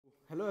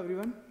Hello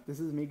everyone, this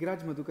is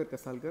Meghu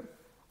Kasalkar.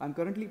 I'm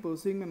currently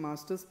pursuing my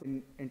Masters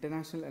in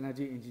International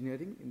Energy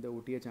Engineering in the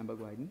OTH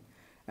Amberg-Weiden.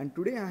 And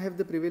today I have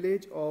the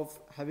privilege of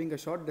having a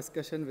short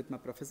discussion with my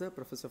professor,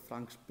 Professor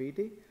Frank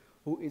Spete,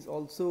 who is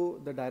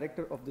also the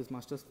director of this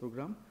Masters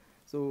program.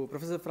 So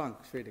Professor Frank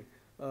Spete,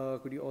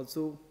 could you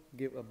also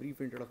give a brief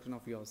introduction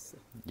of yours?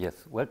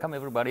 Yes, welcome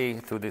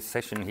everybody to this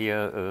session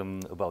here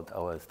about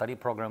our study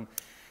program.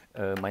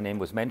 My name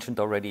was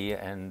mentioned already,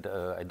 and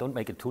I don't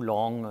make it too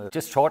long.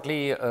 Just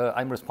shortly,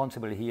 I'm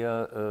responsible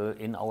here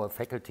in our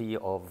faculty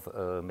of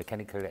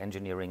mechanical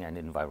engineering and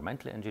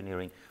environmental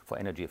engineering for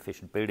energy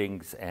efficient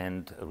buildings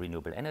and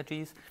renewable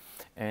energies.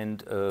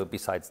 And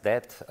besides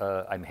that,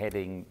 I'm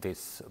heading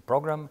this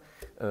program,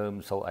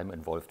 so I'm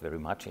involved very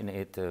much in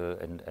it,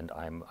 and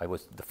I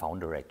was the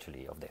founder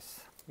actually of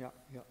this. Yeah.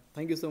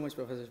 Thank you so much,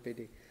 Professor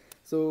Spete.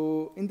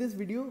 So in this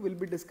video, we'll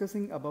be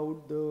discussing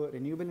about the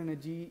renewable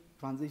energy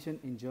transition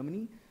in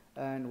Germany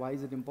and why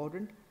is it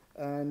important,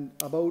 and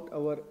about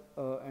our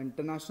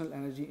International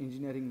Energy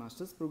Engineering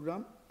Masters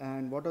program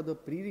and what are the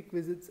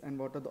prerequisites and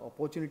what are the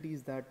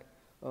opportunities that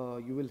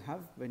you will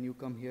have when you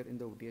come here in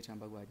the OTH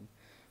Amberg-Weiden.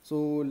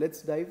 So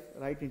let's dive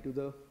right into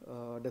the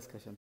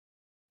discussion.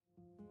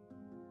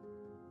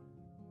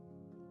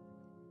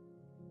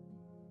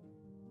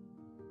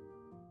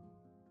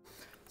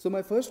 So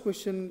my first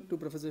question to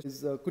Professor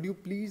is, could you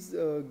please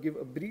give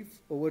a brief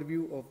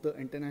overview of the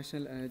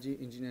International Energy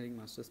Engineering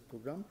Masters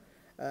program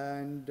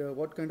and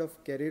what kind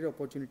of career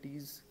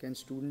opportunities can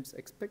students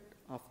expect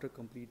after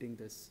completing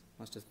this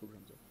Masters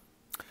program?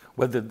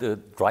 Well, the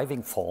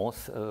driving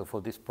force for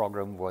this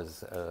program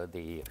was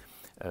the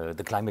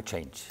climate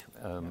change,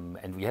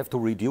 and we have to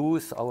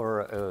reduce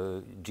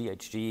our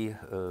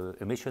GHG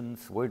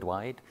emissions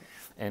worldwide.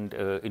 And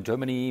in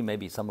Germany,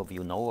 maybe some of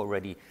you know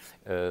already,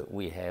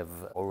 we have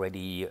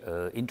already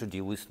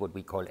introduced what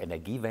we call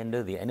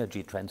Energiewende, the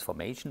energy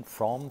transformation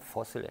from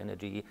fossil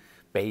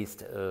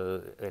energy-based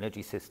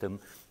energy system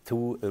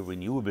to a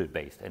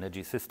renewable-based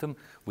energy system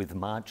with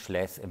much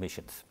less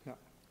emissions. Yeah.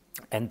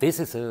 And this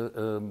is,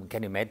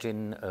 can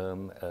imagine,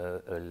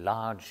 a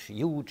large,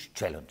 huge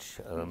challenge,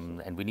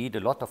 and we need a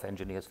lot of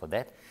engineers for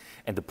that.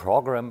 And the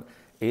program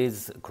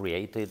is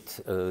created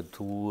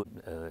to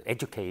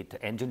educate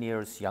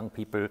engineers, young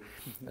people,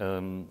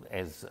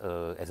 as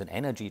an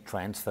energy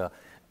transfer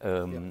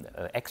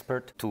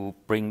expert to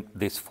bring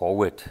this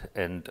forward.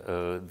 And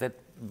that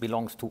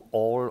belongs to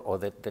all, or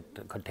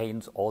that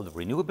contains all the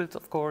renewables,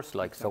 of course,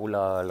 like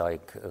solar,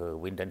 like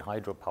wind and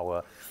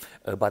hydropower,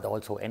 but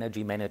also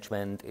energy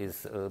management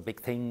is a big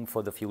thing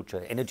for the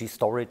future, energy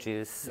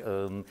storages,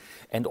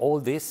 and all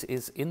this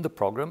is in the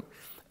program.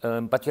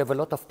 But you have a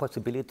lot of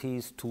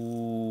possibilities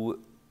to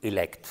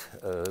elect.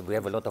 We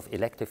have a lot of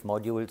elective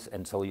modules,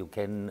 and so you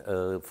can,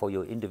 for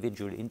your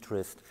individual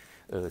interest,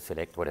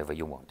 select whatever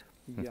you want.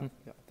 Yeah.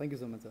 Thank you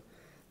so much, sir.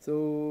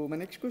 So my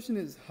next question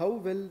is, how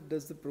well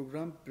does the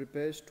program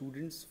prepare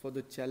students for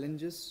the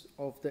challenges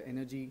of the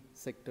energy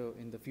sector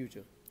in the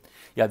future?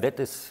 Yeah, that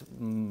is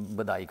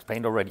what I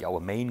explained already, our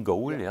main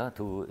goal,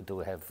 to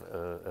have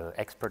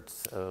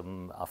experts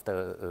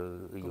after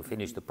you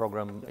finish the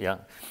program.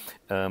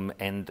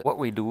 And what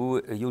we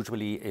do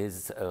usually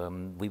is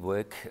we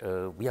work,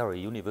 we are a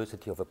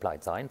university of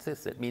applied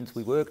sciences. That means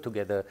we work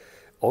together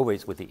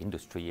always with the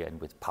industry and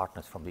with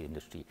partners from the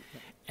industry.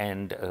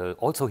 And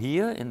also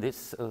here in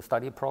this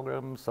study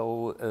program,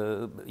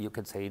 so you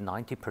can say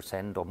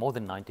 90% or more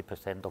than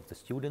 90% of the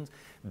students,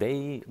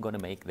 they going to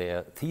make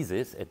their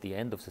thesis at the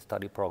end of the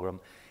study program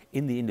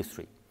in the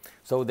industry.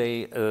 So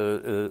they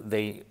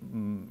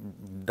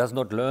does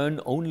not learn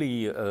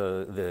only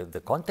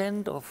the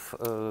content of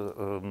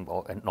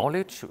and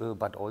knowledge,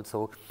 but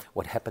also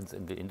what happens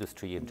in the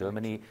industry in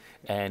Germany.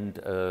 And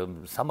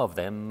some of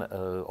them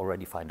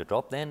already find a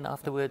job then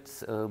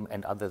afterwards,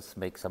 and others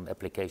make some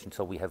applications.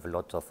 So we have a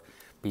lot of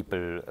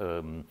people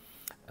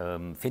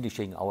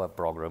finishing our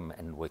program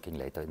and working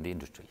later in the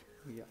industry.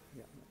 Yeah.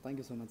 Thank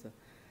you so much, sir.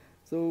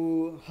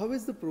 So how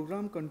is the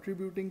program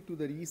contributing to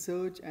the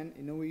research and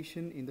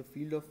innovation in the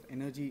field of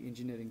energy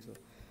engineering, sir?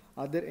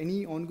 Are there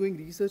any ongoing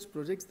research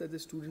projects that the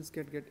students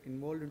can get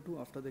involved into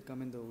after they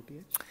come in the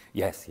OTH?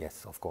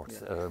 Yes, of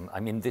course. Yeah. I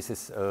mean, this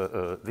is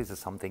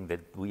something that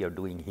we are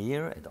doing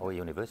here at our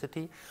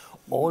university,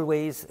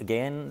 always,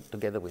 again,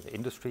 together with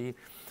industry.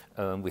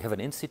 We have an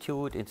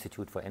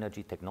Institute for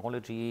Energy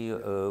Technology,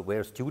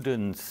 where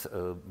students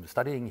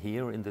studying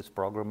here in this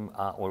program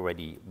are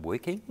already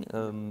working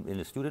in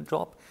a student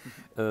job,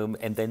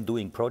 and then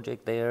doing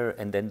project there,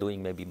 and then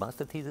doing maybe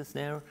master thesis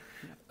there.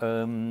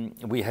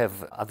 We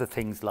have other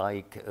things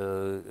like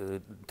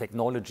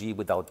Technology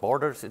Without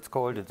Borders, it's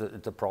called.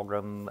 It's a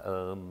program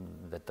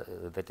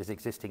that is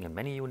existing in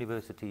many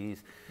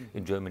universities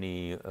in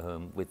Germany,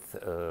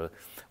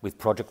 with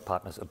project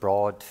partners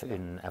abroad,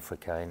 in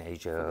Africa, in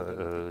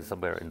Asia,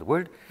 somewhere in the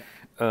world.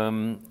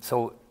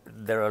 So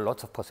there are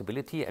lots of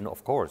possibility, and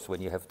of course,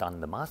 when you have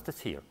done the masters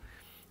here,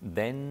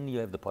 then you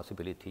have the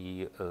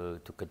possibility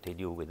to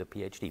continue with a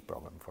PhD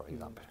program, for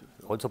example.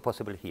 Also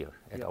possible here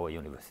at our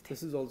university.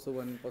 This is also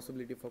one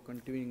possibility for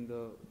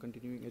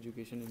continuing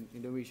education in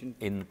innovation.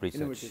 In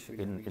research,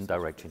 in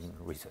direction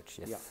research,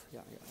 yes.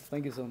 Yeah.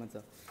 Thank you so much,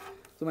 sir.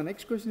 So my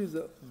next question is,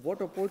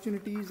 what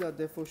opportunities are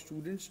there for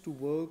students to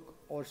work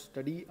or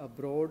study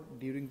abroad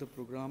during the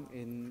program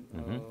in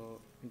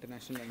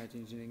International Energy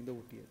Engineering, the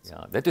OTH?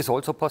 Yeah, that is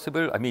also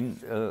possible. I mean,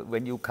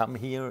 when you come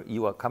here,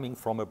 you are coming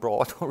from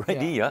abroad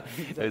already,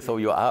 exactly. So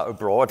you are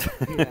abroad.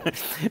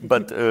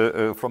 But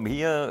from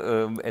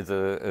here, as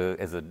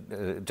a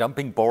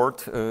jumping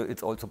board,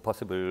 it's also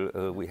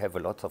possible. We have a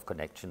lot of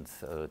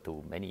connections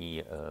to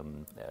many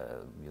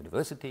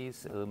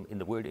universities in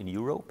the world, in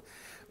Europe.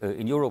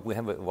 In Europe, we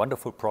have a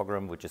wonderful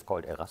program which is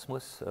called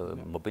Erasmus,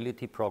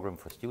 mobility program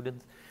for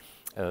students.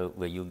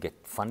 Where you get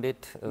funded,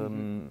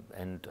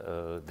 and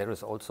that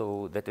is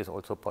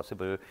also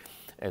possible,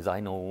 as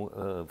I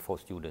know, for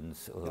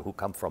students who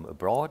come from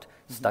abroad,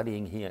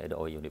 studying here at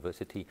our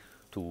university,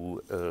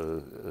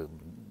 to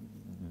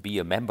be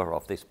a member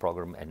of this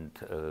program and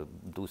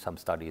do some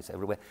studies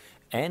everywhere.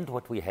 And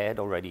what we had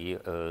already,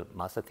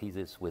 master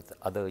thesis with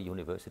other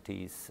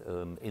universities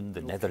in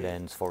the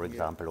Netherlands, for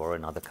example, or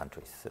in other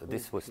countries.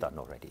 This was done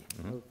already.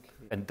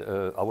 And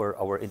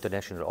our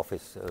international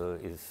office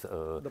is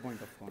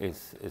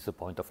a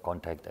point of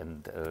contact,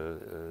 and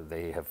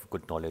they have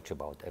good knowledge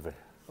about every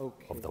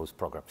of those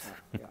programs.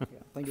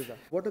 Thank you, sir.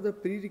 What are the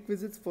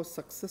prerequisites for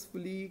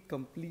successfully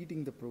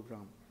completing the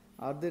program?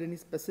 Are there any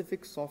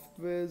specific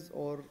softwares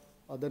or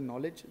other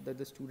knowledge that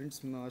the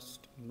students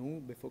must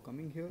know before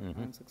coming here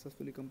and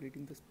successfully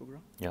completing this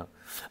program? Yeah,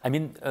 I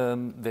mean,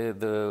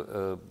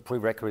 the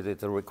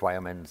prerequisites, the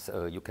requirements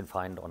you can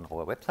find on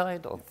our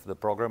website of the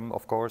program,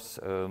 of course.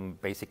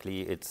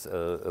 Basically, it's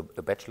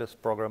a bachelor's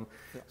program,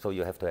 so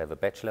you have to have a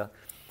bachelor.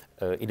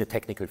 In a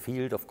technical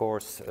field, of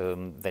course,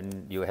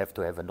 then you have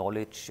to have a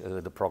knowledge.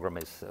 The program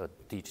is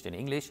taught in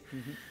English.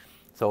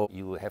 So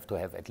you have to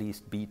have at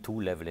least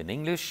B2 level in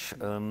English.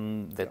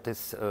 That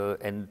is,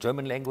 and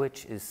German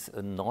language is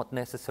not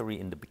necessary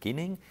in the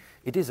beginning.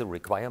 It is a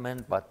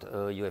requirement, but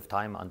you have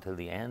time until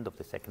the end of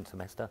the second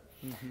semester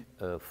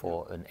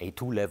for an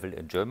A2 level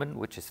in German,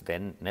 which is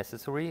then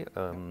necessary.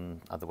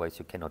 Otherwise,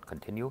 you cannot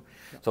continue.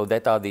 So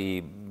that are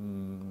the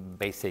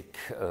basic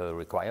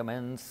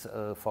requirements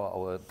for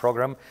our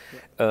program.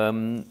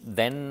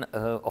 Then,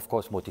 of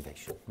course,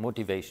 motivation.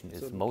 Motivation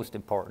is most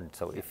important.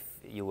 So if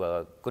you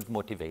are good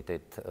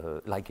motivated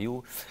like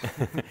you,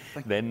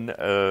 then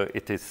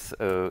it is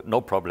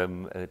no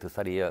problem to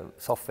study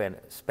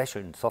software.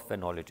 Special software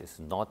knowledge is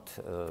not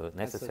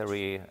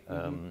necessary.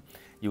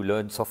 You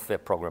learn software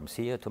programs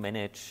here to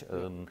manage.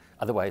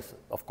 Otherwise,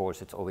 of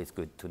course, it's always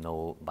good to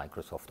know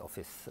Microsoft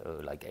Office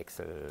like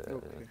Excel,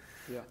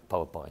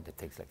 PowerPoint, and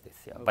things like this.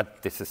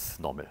 But this is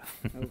normal.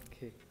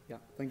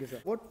 Thank you,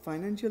 sir. What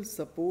financial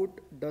support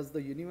does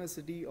the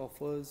university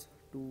offers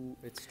to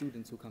its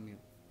students who come here?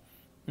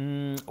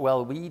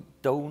 Well, we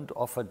don't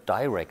offer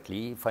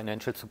directly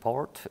financial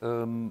support,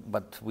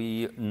 but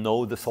we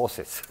know the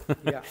sources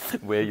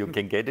where you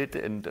can get it,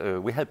 and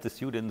we help the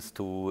students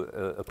to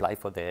apply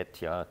for that.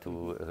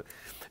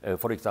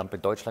 For example,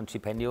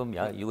 Deutschland-Stipendium.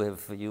 You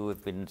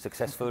have been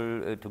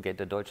successful to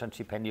get a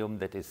Deutschland-Stipendium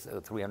that is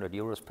 300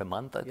 euros per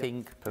month, I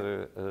think,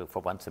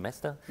 for one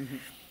semester.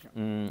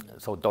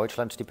 So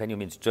Deutschland-Stipendium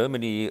means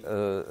Germany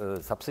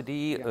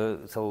subsidy.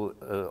 So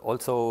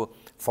also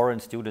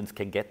foreign students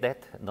can get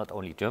that, not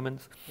only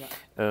Germans.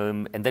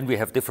 And then we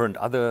have different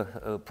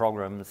other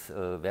programs,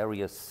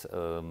 various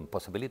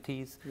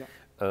possibilities.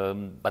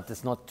 But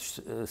it's not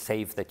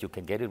safe that you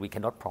can get it. We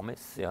cannot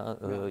promise.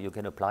 You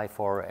can apply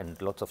for,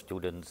 and lots of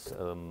students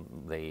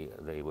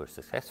they were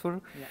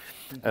successful.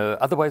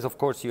 Otherwise, of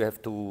course, you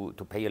have to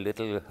pay a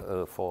little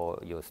for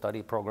your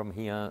study program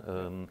here,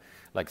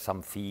 like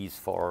some fees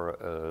for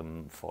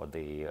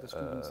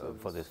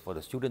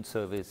the student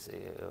service,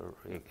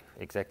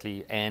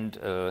 exactly, and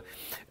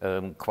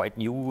quite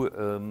new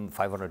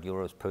 500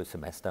 euros per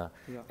semester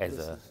as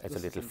a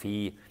little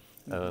fee.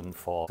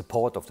 For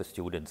support of the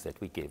students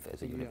that we give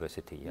as a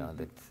university,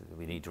 that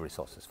we need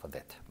resources for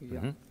that.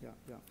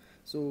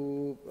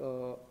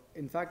 So,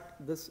 in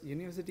fact, this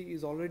university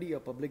is already a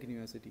public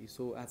university.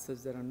 So, as such,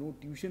 there are no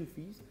tuition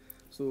fees.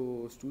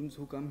 So, students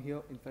who come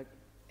here, in fact,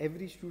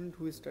 every student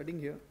who is studying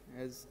here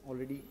has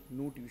already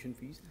no tuition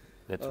fees.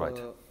 That's right.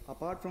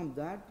 Apart from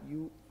that,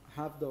 you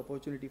have the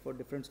opportunity for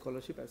different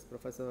scholarship, as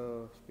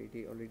Professor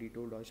Spete already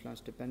told,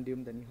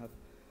 Deutschland-Stipendium. Then you have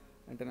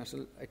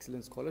International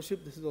Excellence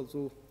Scholarship. This is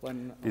also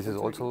one. This is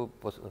also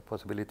a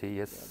possibility,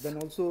 yes. Then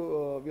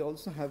also we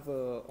also have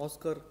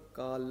Oscar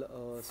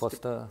Karl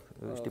Foster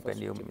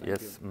Stipendium,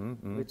 yes.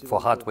 For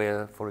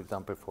hardware, for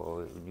example,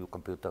 for a new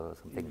computer or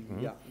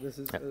something. This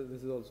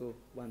is also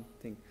one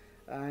thing.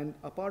 And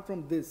apart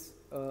from this,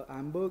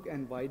 Amberg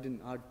and Weiden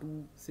are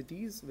two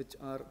cities which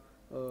are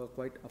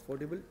quite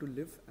affordable to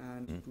live,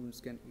 and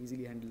students can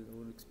easily handle their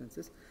own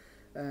expenses.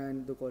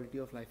 and the quality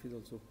of life is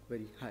also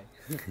very high.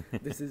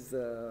 This is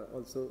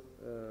also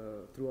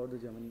throughout the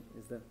Germany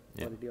is the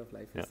quality of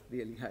life is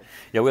really high.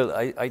 Yeah, well,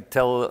 I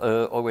tell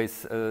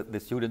always the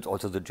students,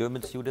 also the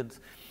German students,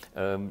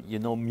 you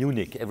know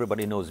Munich,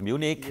 everybody knows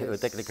Munich,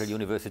 Technical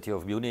University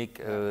of Munich.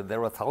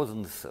 There are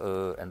thousands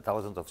and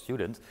thousands of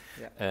students,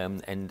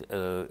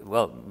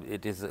 well,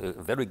 it is a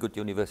very good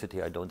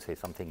university. I don't say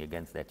something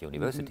against that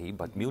university,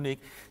 but Munich,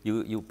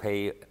 you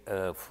pay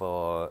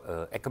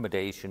for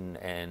accommodation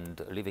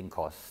and living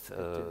costs,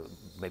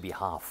 maybe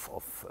half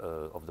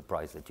of the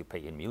price that you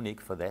pay in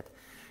Munich for that.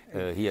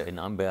 Here in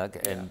Amberg,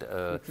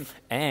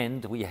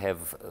 and we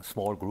have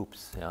small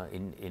groups.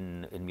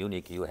 In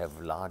Munich, you have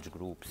large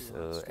groups,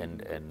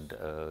 and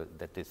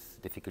that is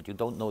difficult. You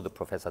don't know the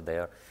professor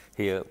there.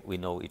 Here, we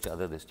know each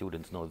other. The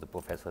students know the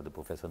professor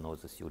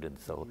knows the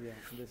students. So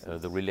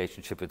the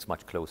relationship is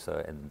much closer,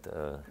 and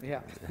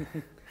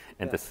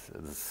and the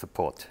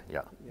support.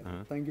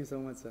 Thank you so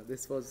much, sir.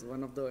 This was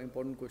one of the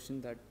important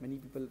questions that many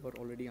people were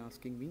already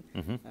asking me,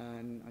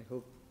 and I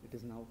hope it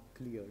is now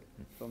cleared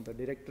from the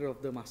director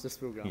of the master's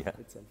program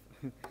itself.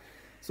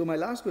 So my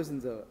last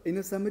question, sir, in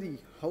a summary,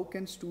 how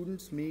can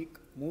students make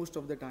most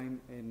of the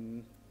time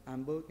in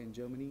Amberg, in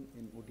Germany,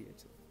 in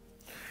OTH?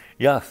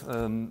 Yeah,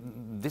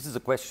 this is a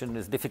question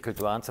is difficult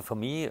to answer for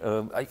me.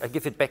 I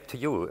give it back to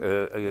you.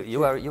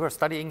 You are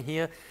studying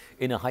here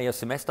in a higher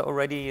semester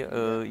already.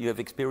 You have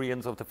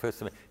experience of the first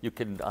semester. You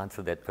can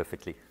answer that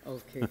perfectly.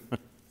 Okay.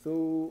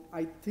 So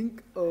I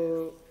think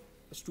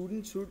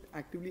students should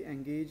actively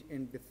engage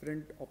in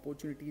different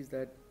opportunities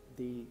that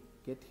they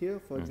get here.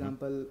 For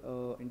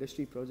example,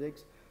 industry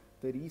projects,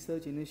 the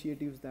research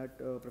initiatives that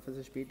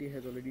Professor Spete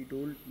has already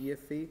told,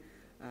 EFA,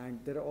 and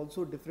there are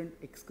also different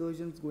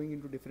excursions going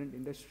into different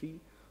industry.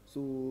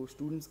 So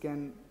students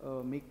can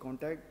make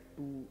contact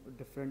to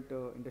different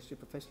industry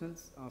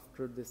professionals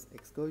after this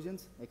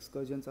excursions.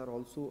 Excursions are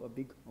also a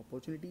big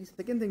opportunities.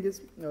 Second thing is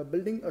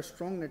building a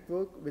strong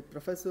network with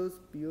professors,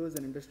 peers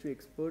and industry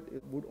expert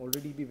would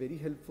already be very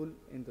helpful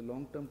in the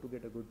long term to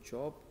get a good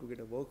job, to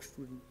get a work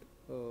student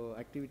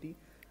activity,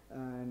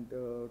 and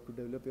to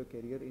develop your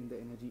career in the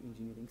energy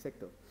engineering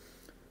sector.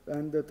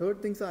 And the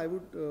third thing, so I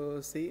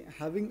would say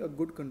having a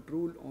good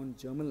control on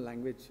German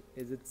language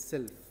is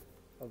itself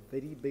a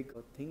very big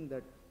thing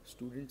that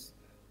students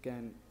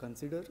can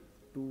consider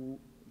to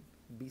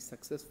be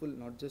successful,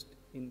 not just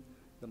in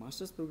the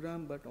master's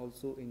program, but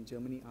also in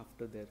Germany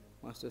after their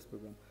master's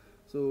program.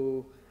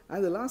 So,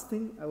 and the last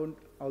thing I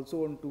also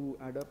want to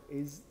add up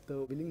is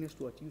the willingness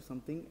to achieve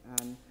something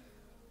and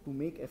to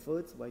make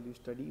efforts while you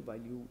study, while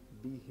you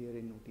be here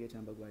in OTH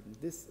Amberg-Weiden.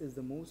 This is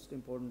the most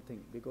important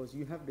thing, because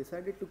you have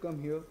decided to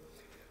come here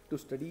to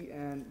study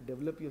and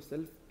develop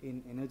yourself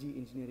in energy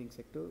engineering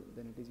sector.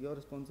 Then it is your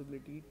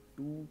responsibility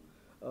to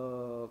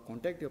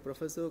contact your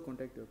professor,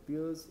 contact your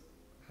peers,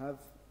 have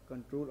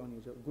control on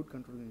your good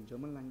control in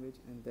German language,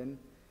 and then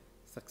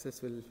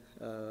success will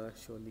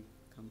surely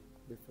come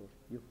before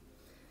you.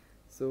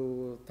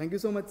 So thank you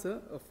so much,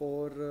 sir,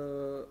 for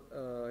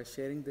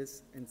sharing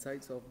this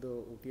insights of the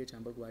OTH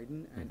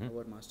Amberg-Weiden and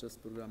our master's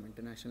program,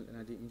 International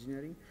Energy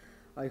Engineering.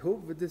 I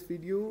hope with this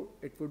video,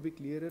 it would be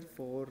clearer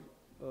for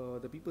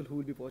the people who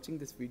will be watching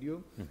this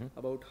video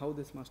about how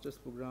this master's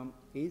program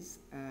is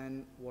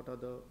and what are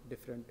the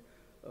different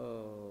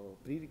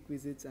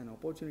prerequisites and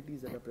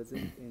opportunities that are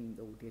present in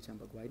the OTH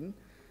Amberg-Weiden.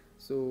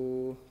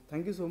 So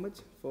thank you so much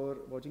for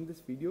watching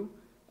this video,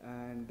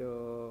 and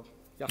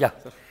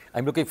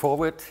I'm looking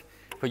forward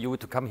for you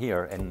to come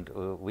here, and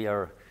we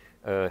are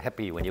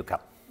happy when you come.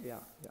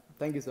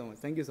 Thank you so much.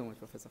 Thank you so much,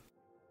 Professor.